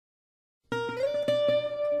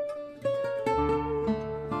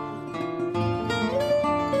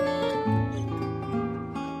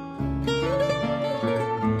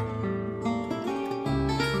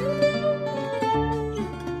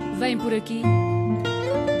por aqui?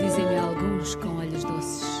 Dizem-me alguns com olhos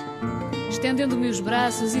doces, estendendo-me os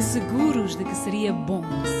braços e seguros de que seria bom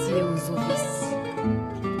se eu os ouvisse.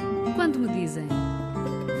 Quando me dizem,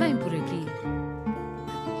 vem por aqui,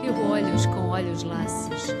 eu olho-os com olhos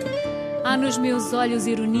lassos. Há nos meus olhos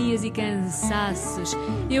ironias e cansaços.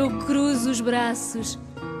 Eu cruzo os braços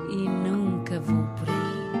e nunca vou por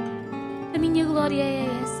aí. A minha glória é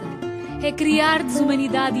essa, é criar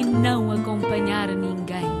desumanidade e não acompanhar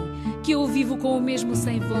ninguém. Que eu vivo com o mesmo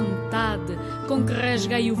sem-vontade com que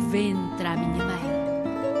rasguei o ventre à minha mãe.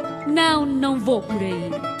 Não, não vou por aí.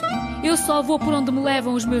 Eu só vou por onde me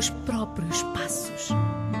levam os meus próprios passos.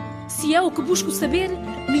 Se é o que busco saber,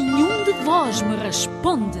 nenhum de vós me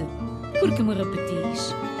responde. Porque me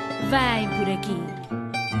repetis, vem por aqui.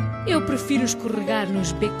 Eu prefiro escorregar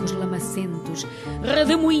nos becos lamacentos,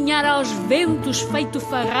 redemoinhar aos ventos feito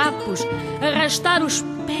farrapos, arrastar os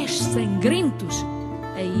pés sangrentos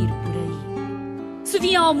a ir por aí. Se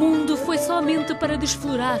vim ao mundo foi somente para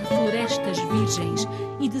desflorar florestas virgens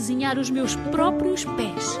e desenhar os meus próprios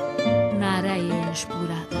pés na areia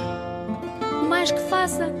inexplorada. O mais que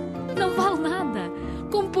faça não vale nada,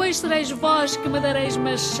 pois sereis vós que me dareis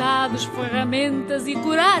machados, ferramentas e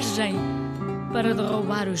coragem para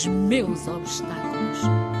derrubar os meus obstáculos.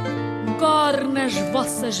 Corre nas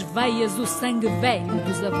vossas veias o sangue velho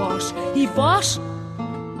dos avós e vós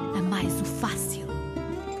amais o fácil.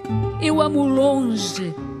 Eu amo o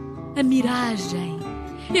longe, a miragem.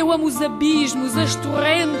 Eu amo os abismos, as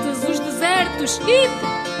torrentes, os desertos.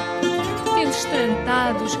 Ide! Tendes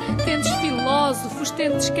trantados, tendes filósofos,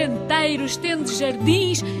 tendes canteiros, tendes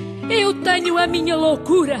jardins. Eu tenho a minha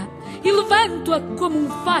loucura e levanto-a como um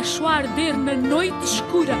facho a arder na noite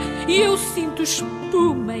escura. E eu sinto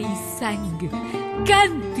espuma e sangue,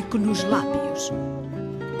 cântico nos lábios.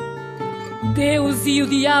 Deus e o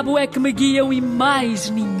diabo é que me guiam e mais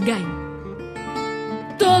ninguém.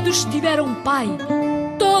 Todos tiveram pai,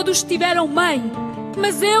 todos tiveram mãe,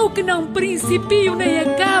 mas eu que não principio nem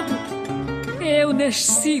acabo, eu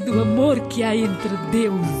nasci do amor que há entre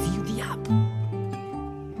Deus e o diabo.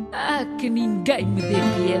 Ah, que ninguém me dê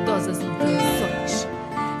piedosas intenções,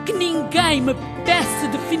 que ninguém me peça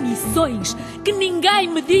definições, que ninguém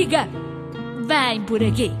me diga, vem por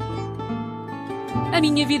aqui. A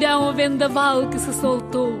minha vida é um vendaval que se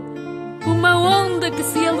soltou, uma onda que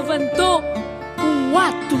se levantou, um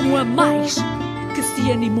átomo a mais que se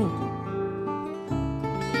animou.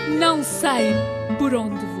 Não sei por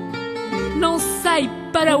onde vou, não sei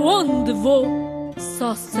para onde vou,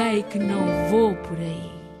 só sei que não vou por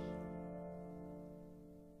aí.